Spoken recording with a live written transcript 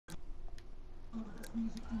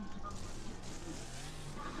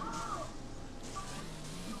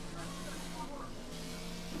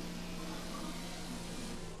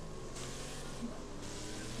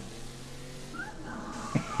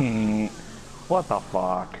What the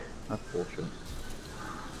fuck? That's bullshit.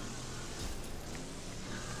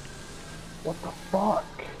 What the fuck?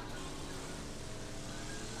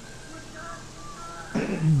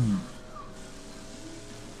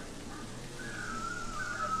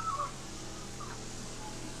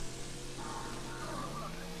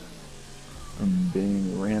 I'm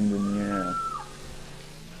being rammed in the ass.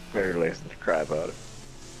 Very lazy to cry about it.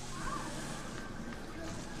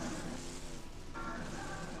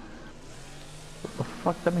 What the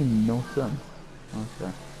fuck? That made no sense.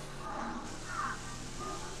 Okay.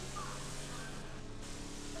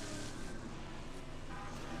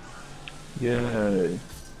 Yay.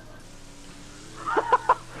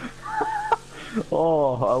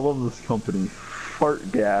 Oh, I love this company.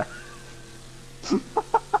 Fart gas.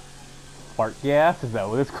 Fart gas? Is that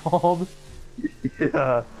what it's called?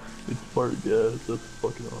 Yeah, it's fart gas. That's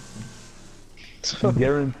fucking awesome.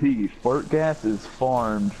 Guarantee, fart gas is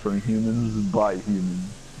farmed from humans by humans.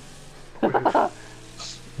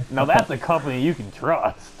 Now that's a company you can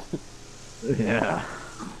trust. Yeah.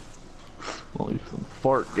 Only some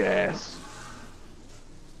fart gas.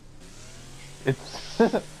 It's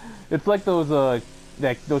it's like those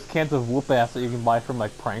those cans of whoop ass that you can buy from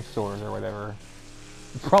like prank stores or whatever.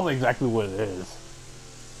 It's probably exactly what it is.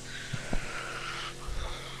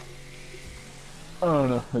 I don't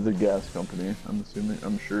know. It's a gas company. I'm assuming.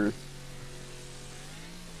 I'm sure.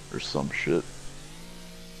 Or some shit.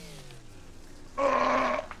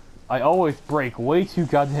 I always brake way too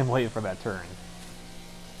goddamn late for that turn.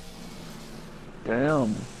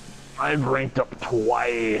 Damn. I've ranked up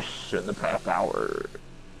twice in the past hour.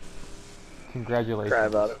 Congratulations. Cry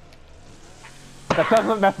about it.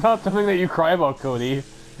 That's not something that you cry about, Cody.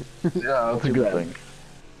 Yeah, that's a good thing.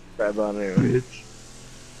 Cry about it anyway. Bitch.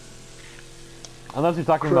 Unless you're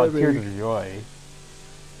talking Cry, about tears baby. of joy.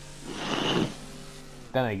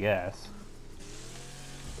 Then I guess.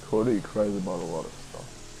 Cody cries about a lot of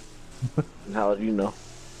stuff. How do you know?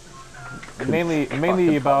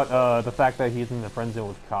 Mainly about the fact that he's in the friend zone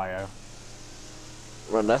with Kaya.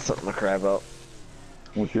 Well, that's something to cry about.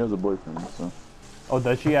 Well, she has a boyfriend, so. Oh,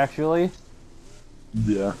 does she actually?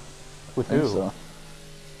 Yeah. With I think who? so.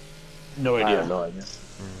 No idea. No idea.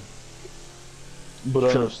 But I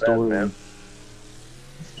have a Feels bad, story. man.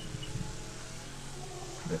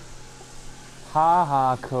 Ha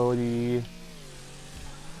ha, Cody.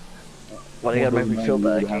 Why do you gotta make me feel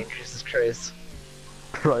bad, Yeah. Kane? Jesus Christ.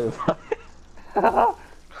 Cry about it.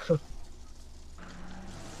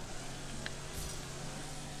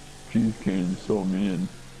 Jeez, Kane, so mean.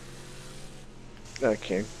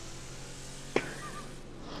 Okay.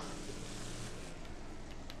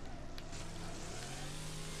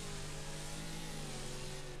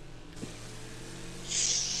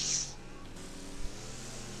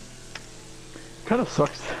 Kind of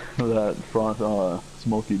sucks that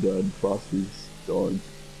Smokey died, Frosty's dog.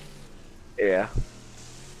 Yeah.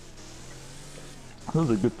 That was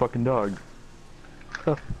a good fucking dog.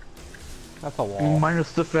 That's a wall.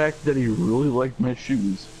 Minus the fact that he really liked my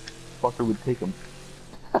shoes. Fucker would take them.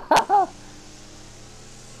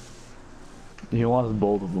 He lost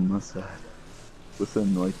both of them, that's sad.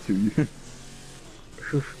 Within like 2 years.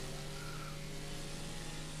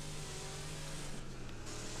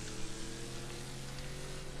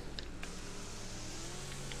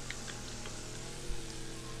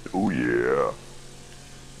 Oh yeah.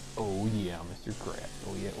 Oh yeah, Mr. Krabs.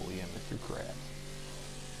 Oh yeah, Mr. Krabs.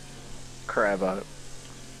 Cry about it.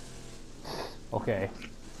 Okay.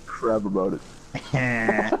 Crap about it.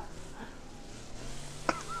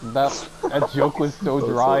 That joke was so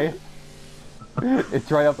dry. It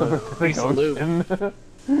dried up the Pacific He's a lube. Ocean.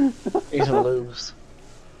 He's gonna lose.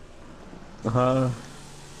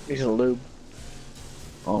 He's gonna lube.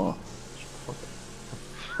 Oh.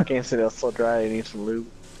 I can't say that's so dry. He needs some lube.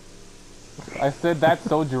 I said that's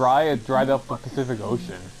so dry it dried up the Pacific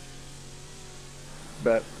Ocean.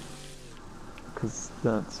 But Cause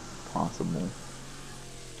that's possible.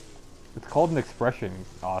 It's called an expression,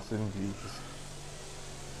 Austin. Jesus.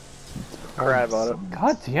 cry about it.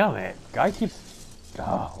 God damn it. Guy keeps...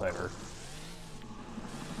 Oh, whatever.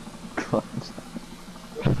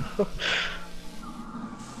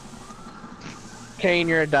 Kane,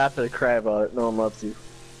 you're adopted. Cry about it. No one loves you.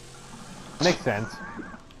 Makes sense.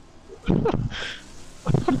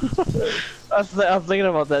 I was thinking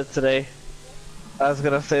about that today. I was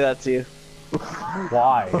gonna say that to you.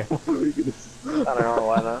 Why? I don't know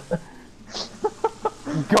why not.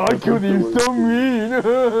 God, Cody, you're so mean!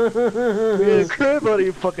 Yeah, cry about it,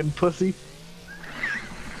 you fucking pussy.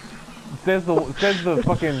 Says the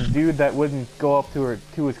fucking dude that wouldn't go up to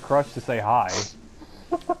his crush to say hi.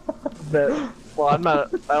 Well, I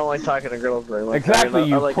don't like talking to girls very much. Exactly, I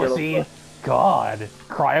you like pussy! girls, God,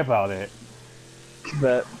 cry about it.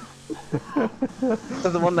 but that's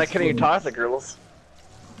the one that can't even talk to girls.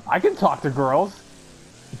 I can talk to girls.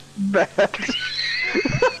 Bad.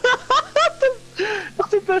 That's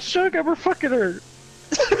the best joke I ever fucking heard.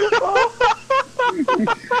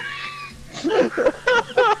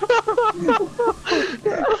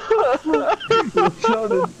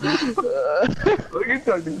 I can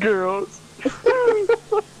talk to girls.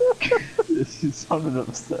 She sounded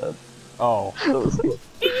upset. Oh. That was cool.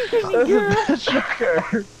 That's the best joke I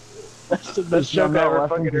heard. That's the best joke I ever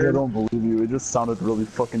fucking I heard. don't believe you. It just sounded really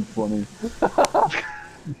fucking funny.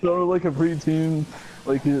 You sounded like a preteen,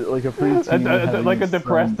 like a preteen. Like a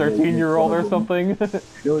depressed 13-year-old or something.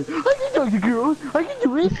 You're like, I can talk to girls. I can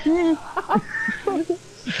do it.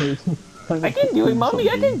 I can do it, mommy.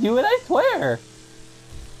 I can do it. I swear.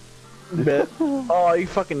 Bet. Oh, you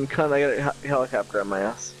fucking cunt! I got a helicopter on my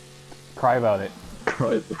ass. Cry about it.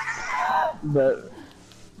 Cry. Bet.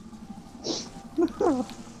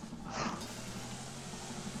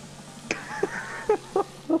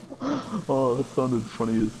 Oh, that sounded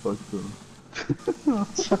funny as fuck though.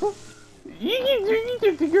 You can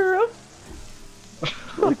do the girls.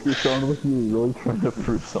 Like you sounded like you were really trying to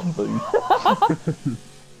prove something.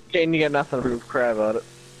 Okay, and you got nothing to prove. Cry about it.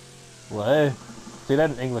 What? Say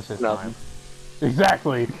that in English this Nothing. time.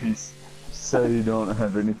 Exactly. You say you don't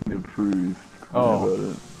have anything to prove. Oh. About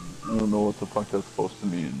it. I don't know what the fuck that's supposed to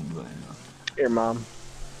mean, but Your mom.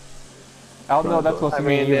 I don't know what that's supposed I to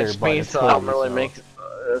mean, mean either, it's but me, it's so I don't funny, really so. make.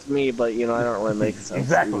 It's me, but you know, I don't really make sense.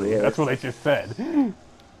 Exactly. Yeah. That's what I just said. damn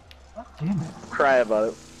it. Cry about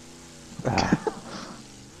it.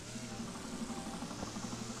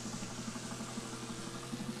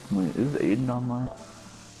 Wait, is Aiden online?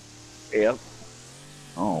 Yep.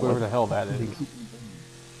 Oh, Whoever the hell that is.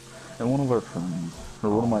 and one of our friends, or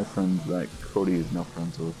one of my friends that Cody is now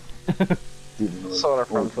friends with. So our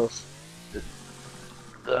friends was.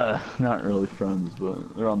 Not really friends,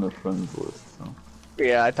 but they're on their friends list, so.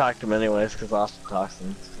 Yeah, I talked to him anyways, because Austin talks to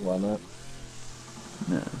him. So why not?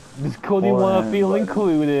 Yeah. Does Cody want to feel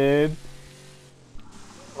included?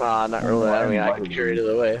 Not really. I mean, I could carry it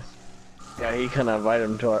either way. Yeah, he kind of invited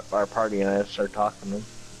him to our party, and I just started talking to him.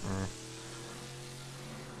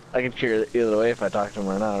 I could carry it either way if I talked to him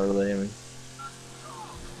or not, really. I mean.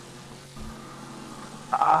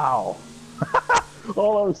 Ow!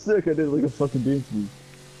 Oh, I was sick. I did like a fucking dance move.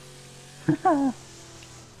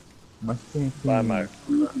 My Bye, Mark.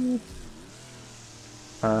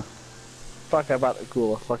 Fuck, I bought the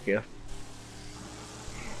cooler. Fuck yeah.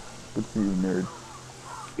 Good for you, nerd.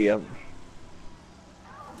 Yep.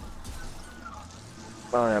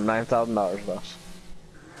 I only have $9,000 left.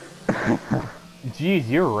 Jeez,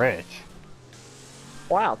 you're rich.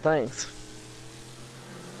 Wow, thanks.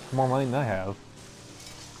 More money than I have.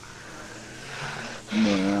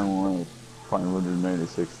 No, I want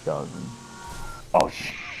 596,000. Oh,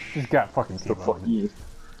 he's got fucking So fuck T-boned. you.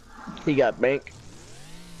 He got bank.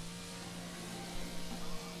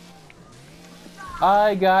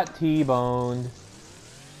 I got T-boned.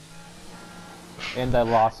 And I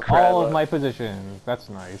lost Crap. all of my positions. That's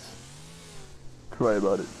nice. Cry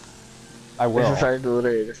about it. I will. Sorry,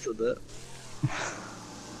 literally just said that.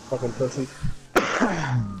 Fucking pussy.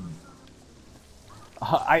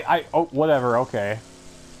 Oh, whatever, okay.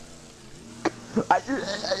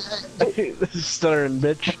 Stuttering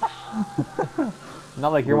bitch.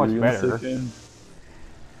 Not like you're What much were you gonna better. say, Ken?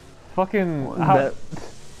 Fucking, What? how, That-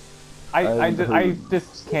 I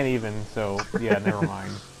just can't even, so, yeah, never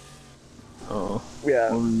mind. Oh. Yeah.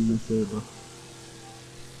 What were you gonna say though?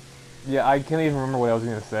 Yeah, I can't even remember what I was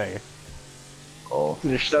gonna say. Oh.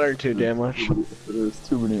 You're stuttering too damn much. There's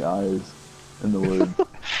too many eyes in the word.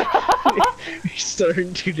 You're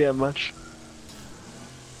stuttering too damn much.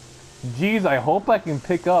 Jeez, I hope I can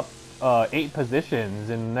pick up 8 positions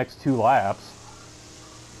in the next 2 laps.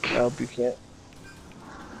 I hope you can't.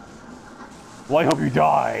 Well, I hope you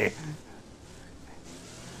die!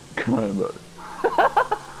 Cry about it.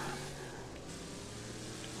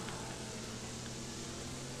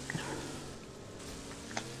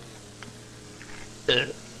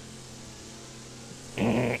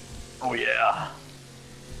 Oh yeah.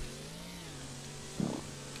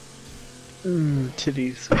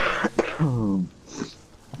 Titties.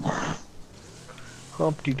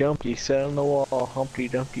 Humpty Dumpty sat on the wall. Humpty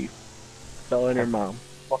Dumpty fell in her mom.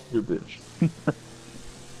 Fuck your bitch.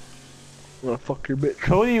 I'm gonna fuck your bitch.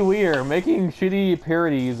 Cody Weir making shitty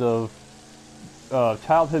parodies of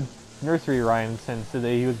childhood nursery rhymes since the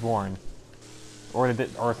day he was born, or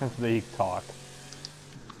since the day he could talk.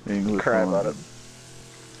 English Cry one. about it.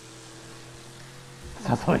 It's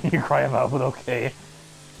not something you cry about, but okay.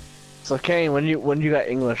 So Kane, when you got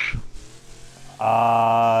English?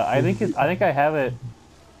 I think I have it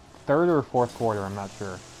third or fourth quarter. I'm not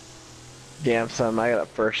sure. Damn son, I got it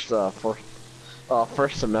first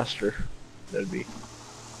semester. That'd be.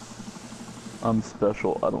 I'm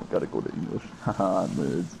special. I don't gotta go to English. Haha,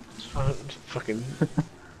 nerds. Fucking.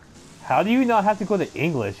 How do you not have to go to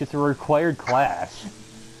English? It's a required class.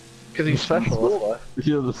 Cause he's special. That's why.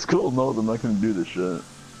 Yeah, the school knows I'm not gonna do this shit.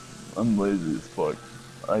 I'm lazy as fuck.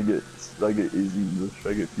 I get easy English.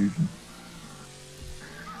 I get fusion.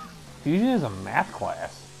 Fusion is a math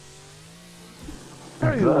class.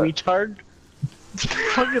 Are you retard?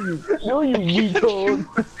 Fucking. No, you retard.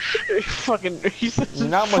 Fucking. He's You're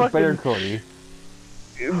not much better, Cody.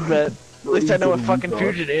 But at least I know what fucking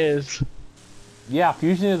fusion is. Yeah,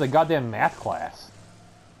 fusion is a goddamn math class.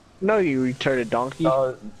 No, you retarded donkey.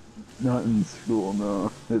 Not in school,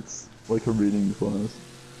 no. It's like a reading class.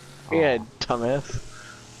 Yeah, dumbass.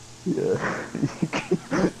 Yeah.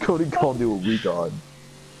 Cody called you a retard.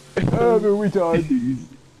 I'm a retard.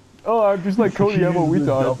 Oh, I'm just like Cody, I'm a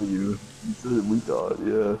retard. W. You said retard,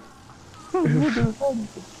 yeah.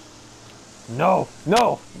 No,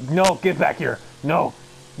 no, no, get back here. No.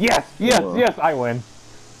 Yes, yes, yes, I win.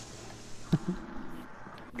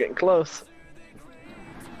 Getting close.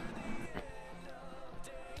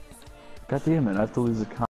 God damn it, I have to lose a